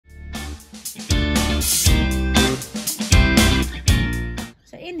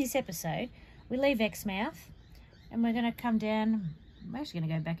this episode, we leave Exmouth and we're going to come down. I'm actually going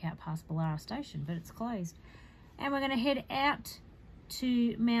to go back out past Pilbara station, but it's closed. And we're going to head out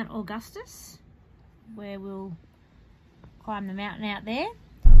to Mt Augustus, where we'll climb the mountain out there.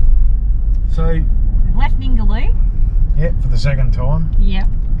 So We've left Ningaloo. Yeah, for the second time. Yep.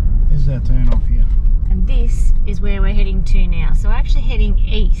 This is our turn off here. And this is where we're heading to now. So we're actually heading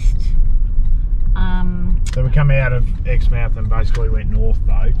east. So we come out of Exmouth and basically went north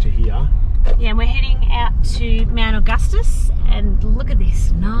though to here. Yeah, we're heading out to Mt Augustus, and look at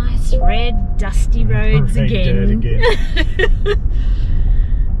this nice red dusty roads again.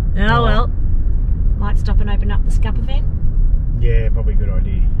 Oh well, might stop and open up the scup event. Yeah, probably a good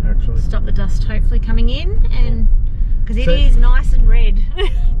idea actually. Stop the dust hopefully coming in, and because it is nice and red.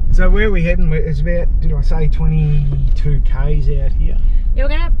 So where are we heading? It's about, did I say 22 k's out here? Yeah,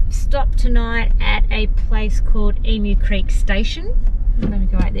 we're going to stop tonight at a place called Emu Creek station. I'm going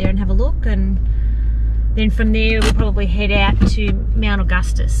to go out there and have a look, and then from there we'll probably head out to Mt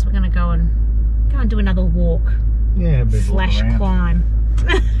Augustus. We're going to go and do another walk. Yeah, a bit slash climb.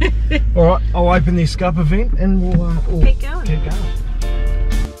 All right, I'll open this scup event and we'll keep going. Keep going.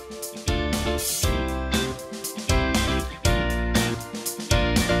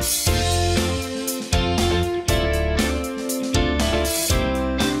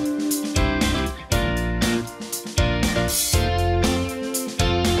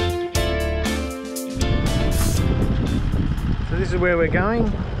 This is where we're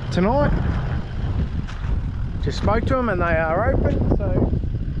going tonight. Just spoke to them and they are open, so...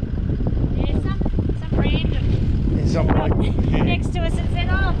 Yeah, some random. There's some bloke next to us and said,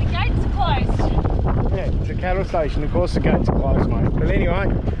 oh, the gates are closed. Yeah, it's a cattle station, of course the gates are closed, mate. But anyway,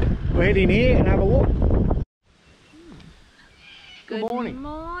 we'll head in here and have a look. Good morning.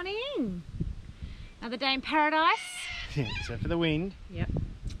 Morning. Another day in paradise. Yeah, except for the wind. Yep.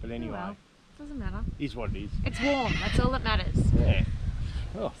 But anyway. Well, doesn't matter. Is what it is. It's warm, that's all that matters. Yeah.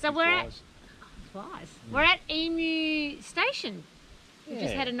 Oh, so we're at We're at Emu Station. We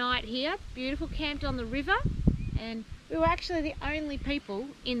just had a night here, beautiful, camped on the river, and we were actually the only people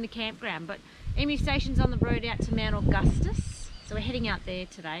in the campground, but Emu Station's on the road out to Mt Augustus, so we're heading out there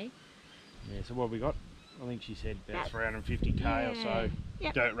today. Yeah, so what have we got? I think she said about 350k or so.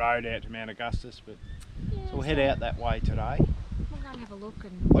 Yep. Dirt road out to Mt Augustus, but so we'll head out that way today. We'll go and have a look.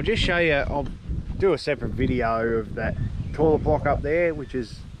 And I'll just show you, I'll do a separate video of that toilet block up there, which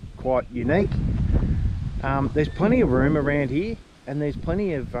is quite unique. There's plenty of room around here, and there's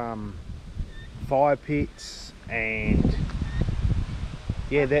plenty of fire pits, and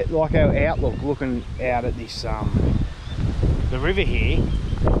yeah, that like our outlook looking out at this the river here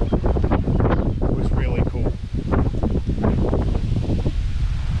was really cool.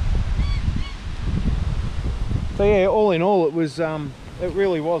 So yeah, all in all, it was it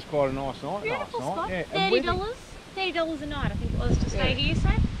really was quite a nice night. Beautiful last spot. night. Yeah. $30 a night, I think it was to stay here, so.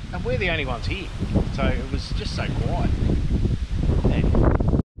 And we're the only ones here, so it was just so quiet.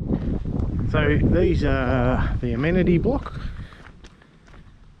 And so these are the amenity block.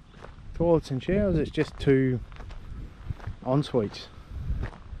 Toilets and showers, it's just 2 en-suites,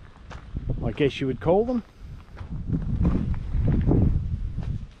 I guess you would call them.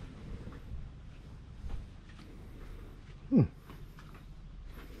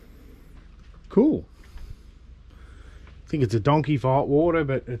 Cool. I think it's a donkey for hot water,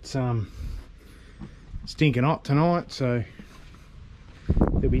 but it's stinking hot tonight, so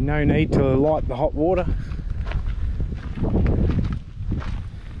there'll be no need to light the hot water.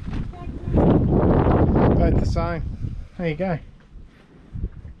 Both the same. There you go.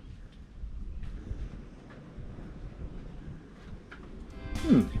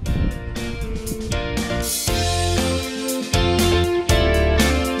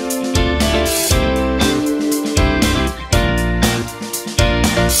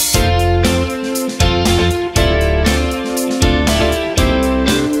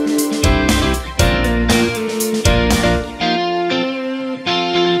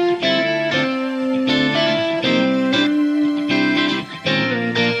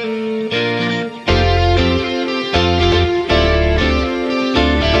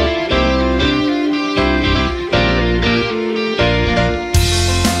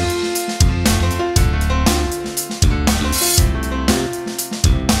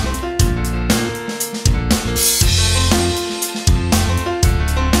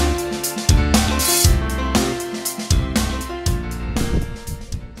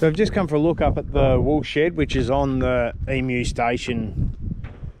 So I've just come for a look up at the wool shed, which is on the Emu Station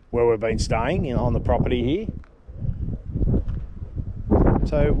where we've been staying, on the property here.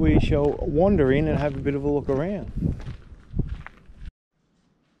 So we shall wander in and have a bit of a look around.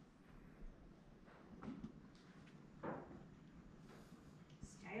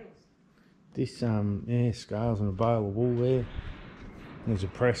 This, yeah, scales and a bale of wool there. There's a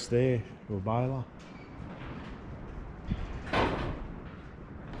press there for a baler.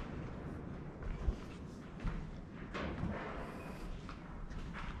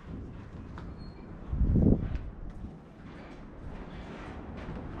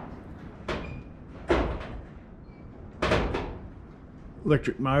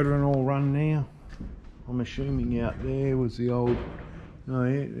 Electric motor and all run now. I'm assuming out there was the old, oh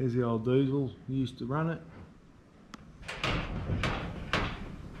yeah, there's the old diesel used to run it.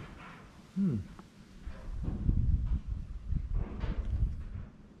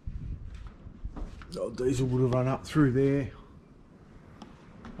 The old diesel would have run up through there,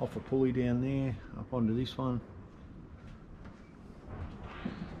 off a pulley down there, up onto this one.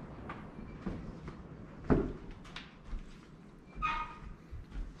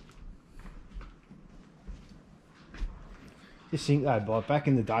 Just think though, like back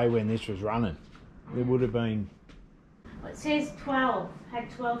in the day when this was running, there would have been... It says 12, had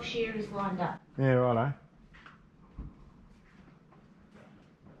 12 shearers lined up. Yeah, righto.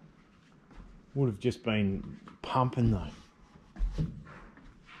 Would have just been pumping though.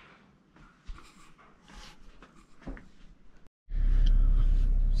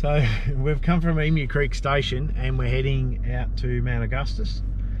 So we've come from Emu Creek station and we're heading out to Mt Augustus.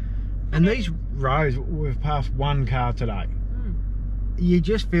 And these roads, we've passed one car today. You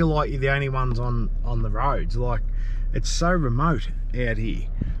just feel like you're the only ones on the roads. Like, it's so remote out here.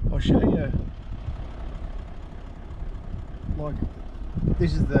 I'll show you. Like,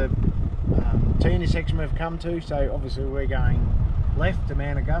 this is the intersection we've come to. So obviously we're going left to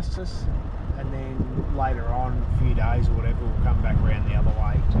Mt Augustus, and then later on, a few days or whatever, we'll come back around the other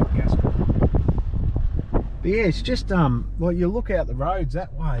way to Gascoyne. But yeah, it's just like you look out the roads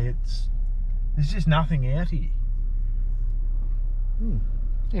that way, there's just nothing out here.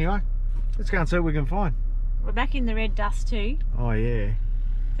 Anyway, let's go and see what we can find. We're back in the red dust too. Oh yeah.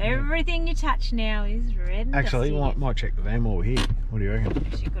 So everything you touch now is red and actually, dusty. might check the van while we're here. What do you reckon?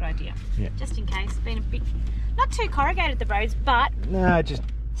 Actually, a good idea. Yeah. Just in case. It's been a bit, not too corrugated the roads, but No, just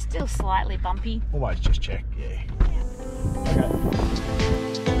still slightly bumpy. always just check. Yeah. Okay.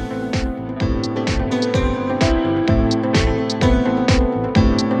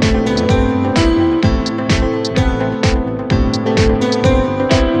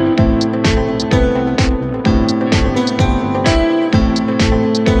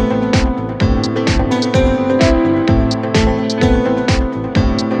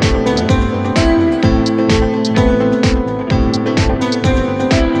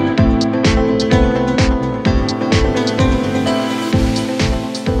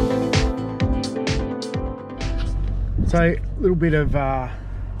 So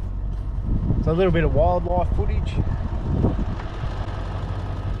a little bit of wildlife footage.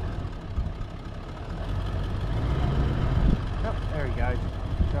 Oh, there he goes.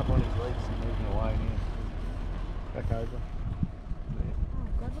 Up on his legs and moving away now. Back over. There. Oh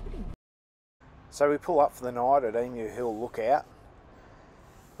God, look at him. So we pull up for the night at Emu Hill Lookout,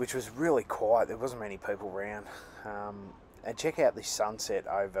 which was really quiet. There wasn't many people around. And check out this sunset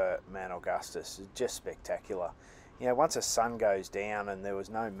over Mt Augustus. It's just spectacular. You know, once the sun goes down and there was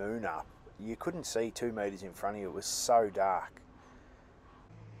no moon up, you couldn't see 2 metres in front of you. It was so dark.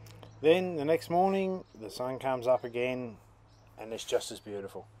 Then the next morning, the sun comes up again and it's just as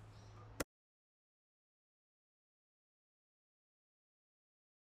beautiful.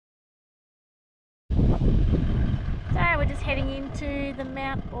 So we're just heading into the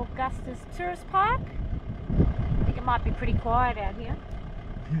Mt Augustus Tourist Park. I think it might be pretty quiet out here.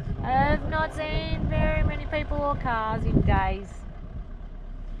 I've not seen very many people or cars in days.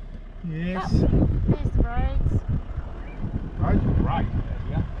 Yes. Oh, there's the roads. Roads are great out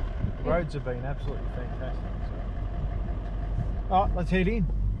here. The roads have been absolutely fantastic. So. Alright, let's head in.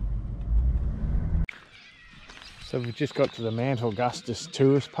 So we've just got to the Mt Augustus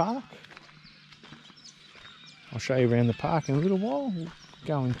Tourist Park. I'll show you around the park in a little while. We'll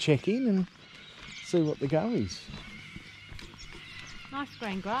go and check in and see what the go is. Nice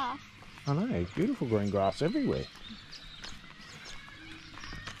green grass. I know, beautiful green grass everywhere.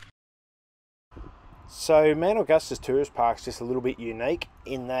 So Mt Augustus Tourist Park's just a little bit unique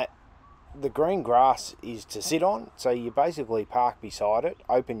in that the green grass is to sit on, so you basically park beside it,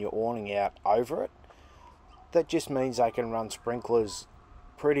 open your awning out over it. That just means they can run sprinklers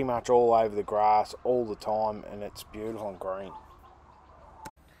pretty much all over the grass all the time, and it's beautiful and green.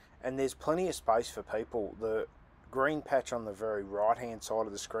 And there's plenty of space for people. The green patch on the very right hand side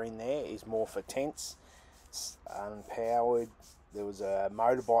of the screen there is more for tents. It's unpowered. There was a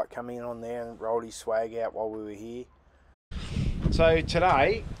motorbike coming in on there and rolled his swag out while we were here. So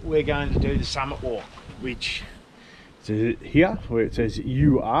today we're going to do the summit walk, which is here, where it says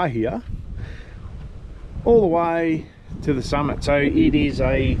you are here, all the way to the summit. So it is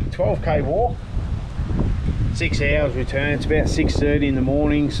a 12k walk, 6 hours return. It's about 6:30 in the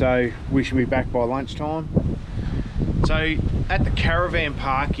morning, so we should be back by lunchtime. So at the caravan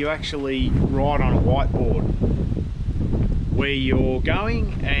park, you actually write on a whiteboard where you're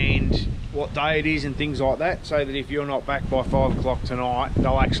going and what day it is and things like that, so that if you're not back by 5 o'clock tonight,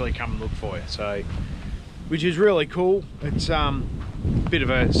 they'll actually come and look for you. So, which is really cool. It's a bit of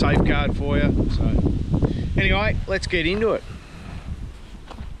a safeguard for you. So anyway, let's get into it.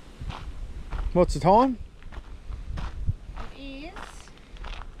 What's the time? It is...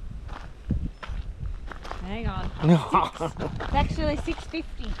 Hang on. It's actually 6:50.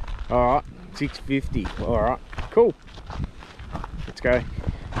 All right, 6:50. All right, cool. Let's go.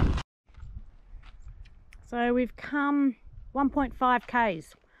 So we've come 1.5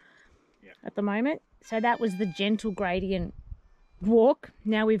 k's at the moment. So that was the gentle gradient walk.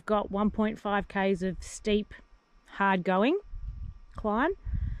 Now we've got 1.5 k's of steep, hard going climb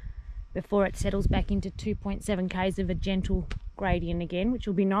before it settles back into 2.7 k's of a gentle gradient again, which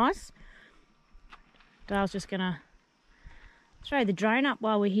will be nice. Dale's just gonna throw the drone up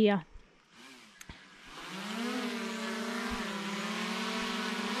while we're here.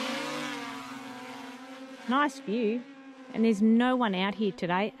 Nice view, and there's no one out here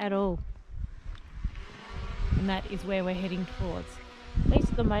today at all, and that is where we're heading towards. At least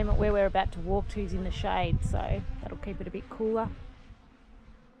at the moment where we're about to walk to is in the shade, so that'll keep it a bit cooler.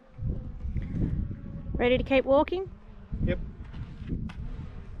 Ready to keep walking? Yep.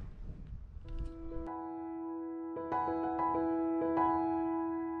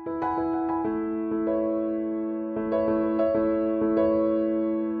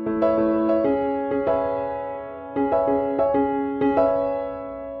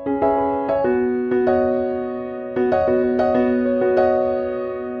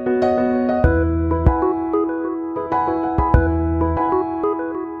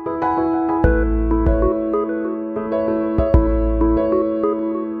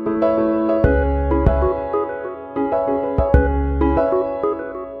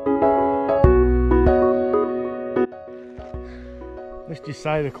 Let's just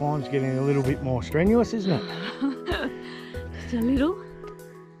say the climb's getting a little bit more strenuous, isn't it? Just a little.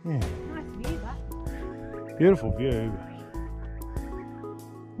 Yeah. Nice view, that. Beautiful view.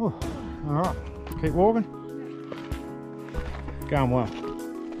 Oh, all right, keep walking. Going well.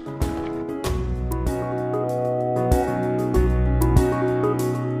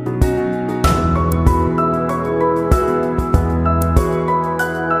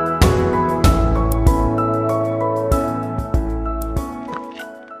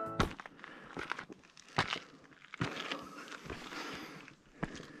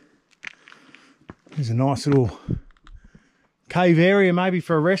 There's a nice little cave area maybe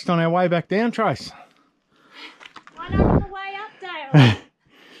for a rest on our way back down, Trace. Why not on the way up, Dale?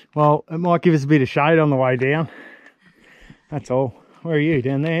 Well, it might give us a bit of shade on the way down. That's all. Where are you?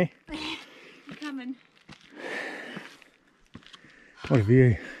 Down there? I'm coming. What a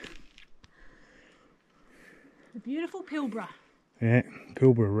view. The beautiful Pilbara. Yeah,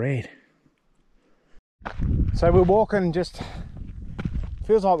 Pilbara red. So we're walking just...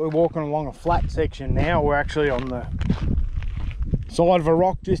 feels like we're walking along a flat section now. We're actually on the side of a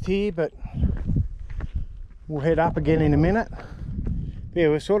rock just here, but we'll head up again in a minute. Yeah,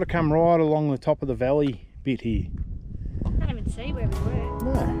 we've sort of come right along the top of the valley bit here. I can't even see where we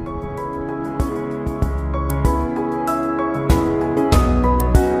were. No.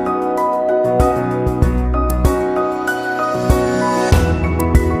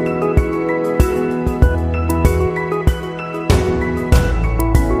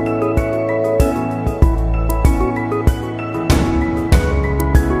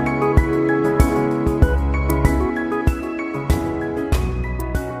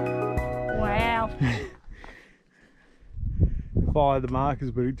 Follow the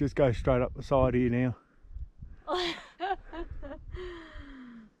markers, but it just goes straight up the side here now.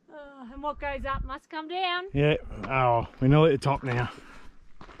 And what goes up must come down. Yeah, oh, we're nearly at the top now.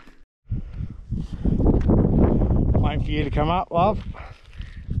 Waiting for you to come up, love.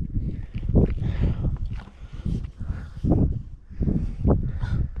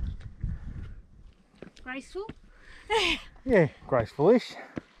 Graceful? Yeah, graceful-ish.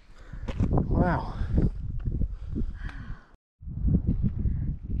 Wow.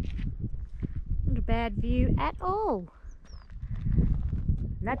 Not a bad view at all.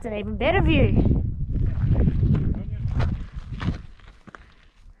 And that's an even better view.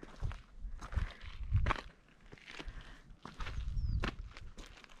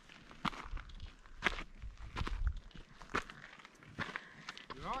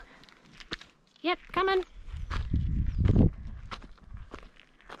 Right. Yep, coming.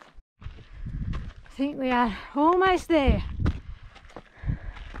 I think we are almost there.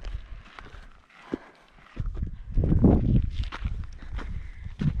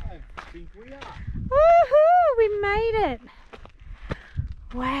 I think we are. Woohoo! We made it.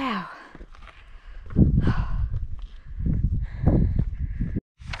 Wow.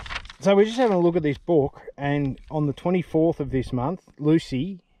 So we're just having a look at this book, and on the 24th of this month,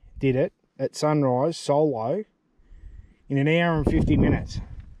 Lucy did it at sunrise solo in 1 hour and 50 minutes.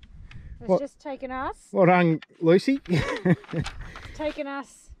 It's just taken us. Well done, Lucy. Taken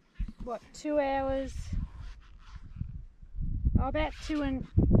us, what, 2 hours? Oh, about 2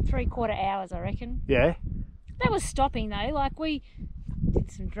 3/4 hours, I reckon. Yeah. That was stopping though. Like we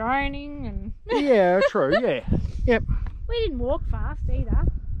did some droning and. Yeah, true. Yeah. Yep. We didn't walk fast either.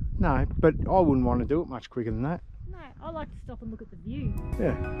 No, but I wouldn't want to do it much quicker than that. No, I like to stop and look at the view.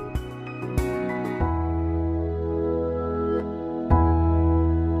 Yeah.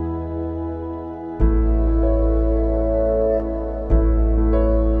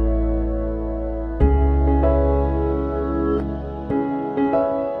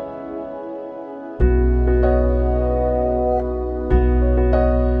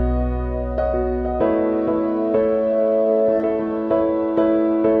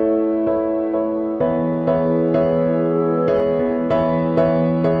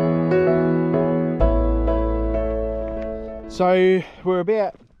 So we're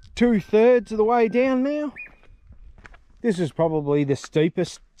about 2/3 of the way down now. This is probably the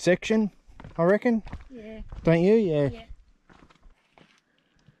steepest section, I reckon. Yeah. Don't you? Yeah.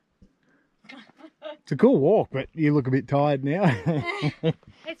 It's a cool walk, but you look a bit tired now.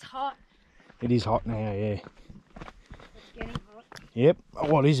 It's hot. It is hot now, yeah. It's getting hot. Yep.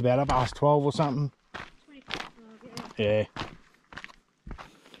 Oh, what is about up past 12 or something? 25, Yeah.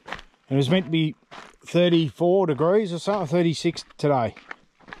 And it was meant to be 34 degrees or something, 36 today.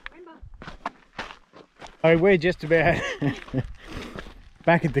 Remember. So we're just about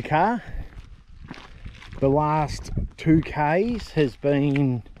back at the car. The last 2Ks has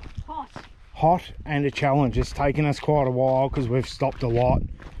been hot and a challenge. It's taken us quite a while because we've stopped a lot.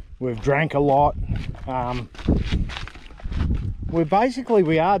 We've drank a lot. We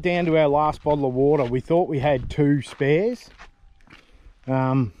are down to our last bottle of water. We thought we had 2 spares.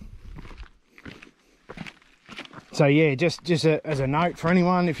 So yeah, just as a note for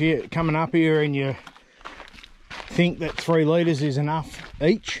anyone, if you're coming up here and you think that 3 litres is enough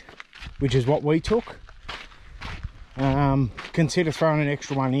each, which is what we took, consider throwing an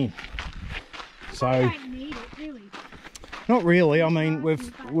extra one in. So I don't need it, really. not really. I mean,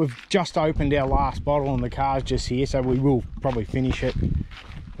 we've just opened our last bottle and the car's just here, so we will probably finish it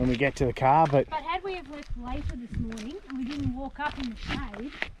when we get to the car. But had we have left later this morning and we didn't walk up in the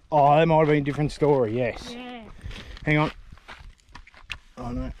shade. Oh, that might have been a different story. Yes. Yeah. Hang on.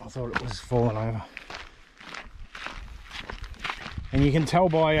 Oh no, I thought it was falling over. And you can tell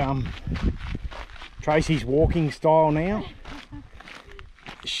by Tracey's walking style now.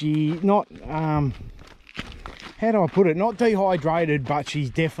 She not how do I put it? Not dehydrated, but she's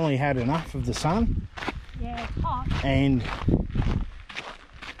definitely had enough of the sun. Yeah, it's hot. And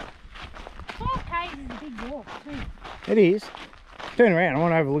 12K is a big walk too. it is. Turn around. I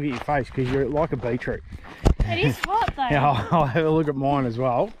want to have a look at your face because you're like a beetroot. It is hot though. Yeah, I'll have a look at mine as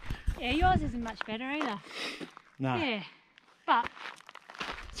well. Yeah, yours isn't much better either. No. Yeah, but.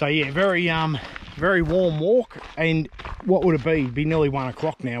 So yeah, very warm walk. And what would it be? It'd be nearly 1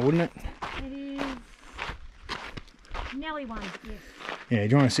 o'clock now, wouldn't it? It is nearly 1, yes. Yeah, do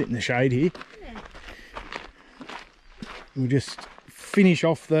you want to sit in the shade here? Yeah. We'll just finish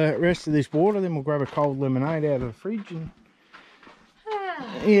off the rest of this water, then we'll grab a cold lemonade out of the fridge and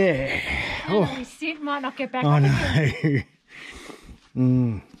yeah. Oh. We sit, might not get back. I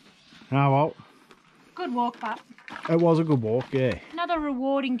know. Oh well. Good walk, but it was a good walk, yeah. another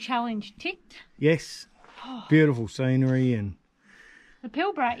rewarding challenge ticked. Yes. Beautiful scenery and the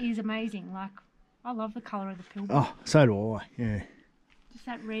Pilbara is amazing. Like, I love the colour of the Pilbara. oh, so do I. Yeah. Just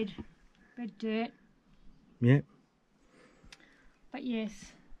that red dirt. Yeah. But yes.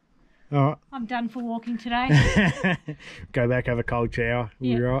 All right. I'm done for walking today. Go back, have a cold shower.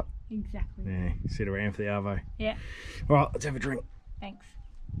 We'll be right. Exactly. Yeah. Sit around for the arvo. Yeah. All right. Let's have a drink. Thanks.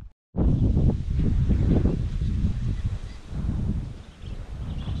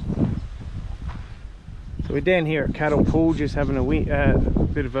 So we're down here at Cattle Pool, just having a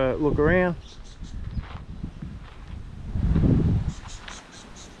bit of a look around.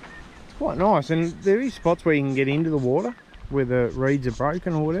 It's quite nice, and there is spots where you can get into the water where the reeds are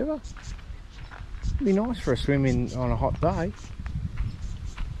broken or whatever. It'd be nice for a swim in on a hot day.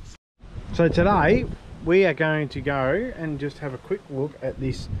 So today we are going to go and just have a quick look at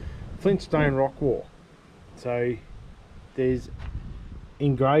this Flintstone rock wall. So there's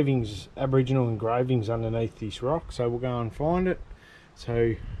engravings, aboriginal engravings underneath this rock, so we'll go and find it.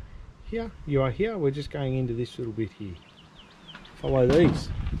 So here you are. Here we're just going into this little bit here. Follow these.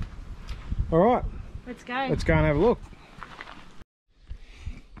 All right, let's go and have a look.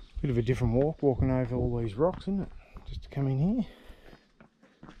 Bit of a different walk, walking over all these rocks, isn't it? Just to come in here.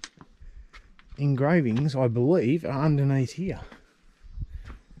 Engravings, I believe, are underneath here.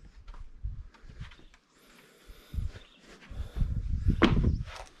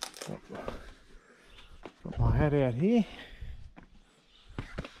 Got my hat out here.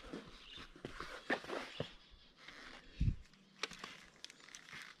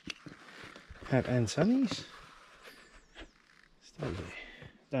 Hat and sunnies. Stay there.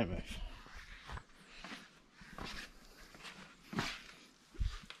 Don't move.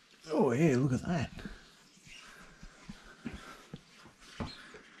 Oh yeah, look at that.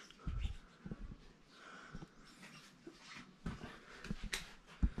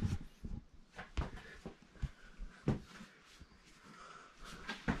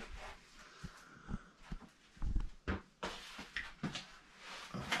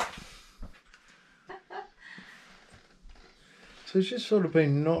 So it's just sort of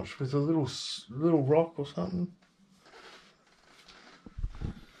been notched with a little rock or something.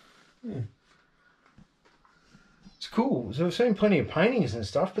 Yeah. It's cool. So we've seen plenty of paintings and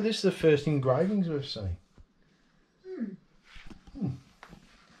stuff, but this is the first engravings we've seen.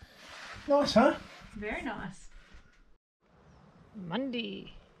 Nice, huh? Very nice.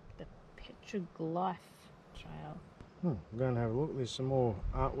 Monday, the Petroglyph Trail. We're going to have a look. There's some more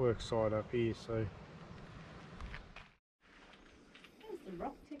artwork side up here, so...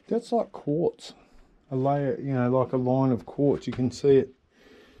 That's like quartz. A layer, you know, like a line of quartz. You can see it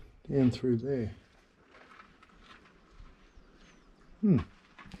down through there. A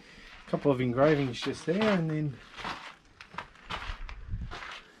couple of engravings just there, and then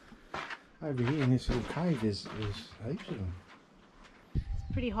over here in this little cave there's heaps of them. It's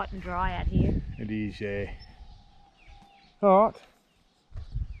pretty hot and dry out here. It is, yeah. Alright.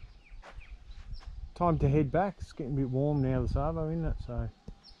 Time to head back. It's getting a bit warm now this arvo, isn't it? So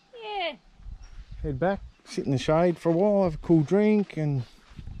yeah. Head back, sit in the shade for a while, have a cool drink and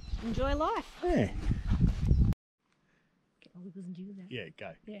enjoy life. Yeah. Get all the and do that. Yeah,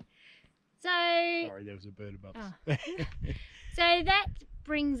 go. Yeah. So sorry, there was a bird above us. So that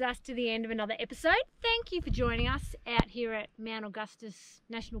brings us to the end of another episode. Thank you for joining us out here at Mt Augustus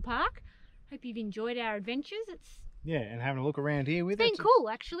National Park. Hope you've enjoyed our adventures. Yeah, and having a look around here with it. It's been cool,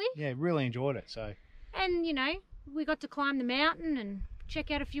 actually. Yeah, really enjoyed it. So. And you know, we got to climb the mountain and check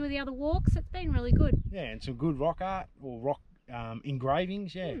out a few of the other walks. It's been really good. Yeah, and some good rock art or rock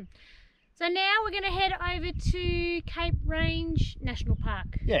engravings. Yeah. So now we're going to head over to Cape Range National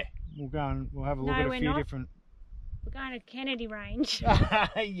Park. Yeah, we'll go and we'll have a look at a few different. We're going to Kennedy Range.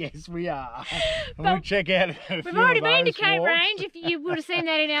 Yes, we are. And we'll check out a few. We've already been to Cape Range. If you would have seen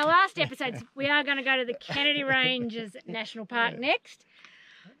that in our last episodes, we are going to go to the Kennedy Ranges National Park next.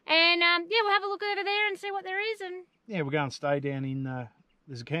 And yeah, we'll have a look over there and see what there is. And yeah, we'll go and stay down in.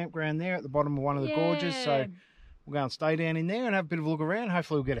 There's a campground there at the bottom of one of the gorges, so we'll go and stay down in there and have a bit of a look around.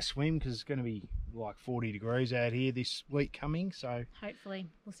 Hopefully we'll get a swim because it's going to be like 40 degrees out here this week coming. So hopefully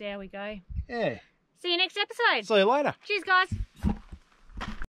we'll see how we go. Yeah. See you next episode. See you later. Cheers, guys.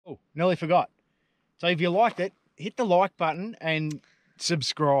 Oh, nearly forgot. So if you liked it, hit the like button and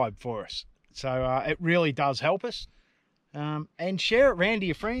subscribe for us. So it really does help us. And share it around to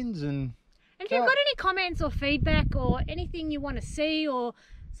your friends. And if you've got any comments or feedback or anything you want to see or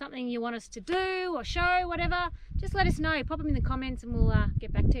something you want us to do or show, whatever, just let us know. Pop them in the comments and we'll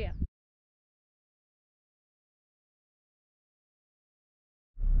get back to you.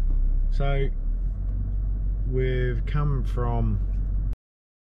 So we've come from...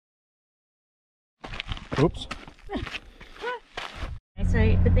 Oops.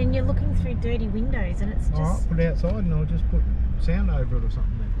 So, but then you're looking through dirty windows and it's just... Alright, put it outside and I'll just put sound over it or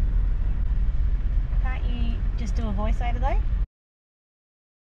something then. Can't you just do a voiceover though?